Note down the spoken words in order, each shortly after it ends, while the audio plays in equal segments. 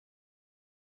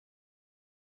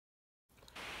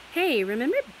Hey,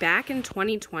 remember back in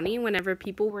 2020 whenever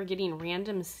people were getting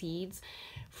random seeds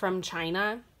from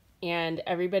China and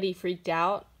everybody freaked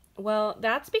out? Well,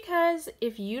 that's because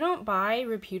if you don't buy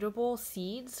reputable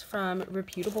seeds from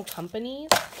reputable companies,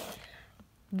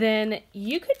 then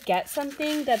you could get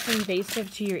something that's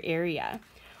invasive to your area.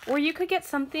 Or you could get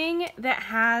something that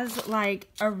has like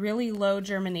a really low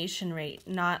germination rate,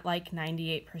 not like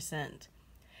 98%.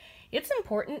 It's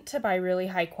important to buy really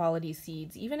high quality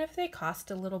seeds, even if they cost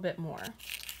a little bit more.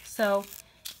 So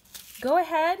go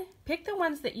ahead, pick the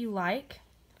ones that you like,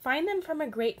 find them from a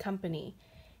great company.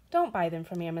 Don't buy them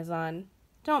from Amazon.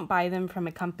 Don't buy them from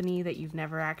a company that you've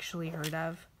never actually heard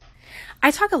of.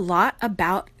 I talk a lot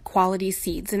about quality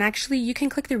seeds, and actually you can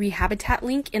click the Rehabitat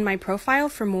link in my profile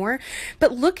for more,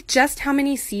 but look just how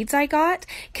many seeds I got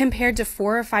compared to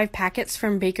 4 or 5 packets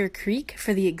from Baker Creek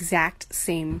for the exact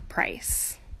same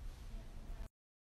price.